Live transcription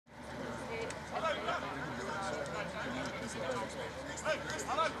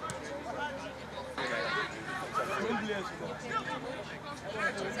Van Dijk.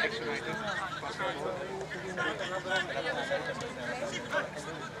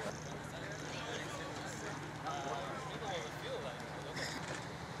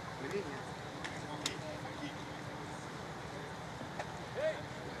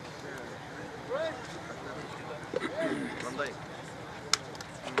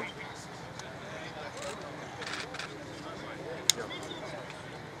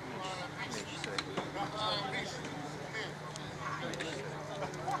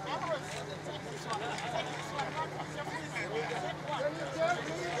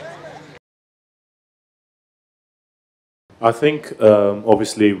 I think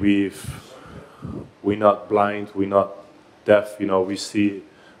obviously we're not blind, we're not deaf. You know, we see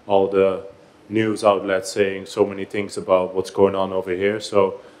all the news outlets saying so many things about what's going on over here.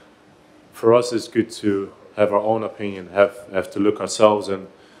 So for us, it's good to have our own opinion, have to look ourselves and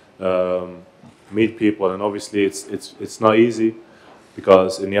meet people. And obviously, it's not easy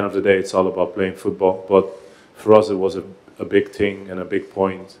because in the end of the day, it's all about playing football. But for us, it was a big thing and a big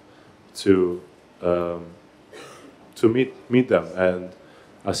point to meet them. And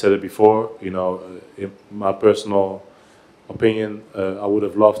I said it before, you know, in my personal opinion, I would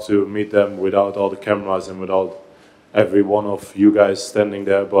have loved to meet them without all the cameras and without every one of you guys standing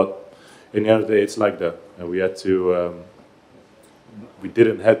there. But in the end of the day, it's like that, and we had to. We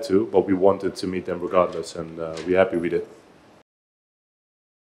didn't have to, but we wanted to meet them regardless, and we're happy we did.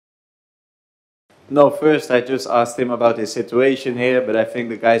 No, first I just asked him about his situation here, but I think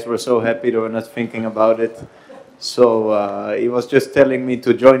the guys were so happy they were not thinking about it. So he was just telling me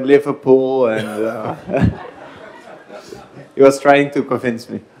to join Liverpool, and he was trying to convince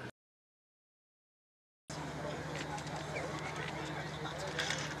me.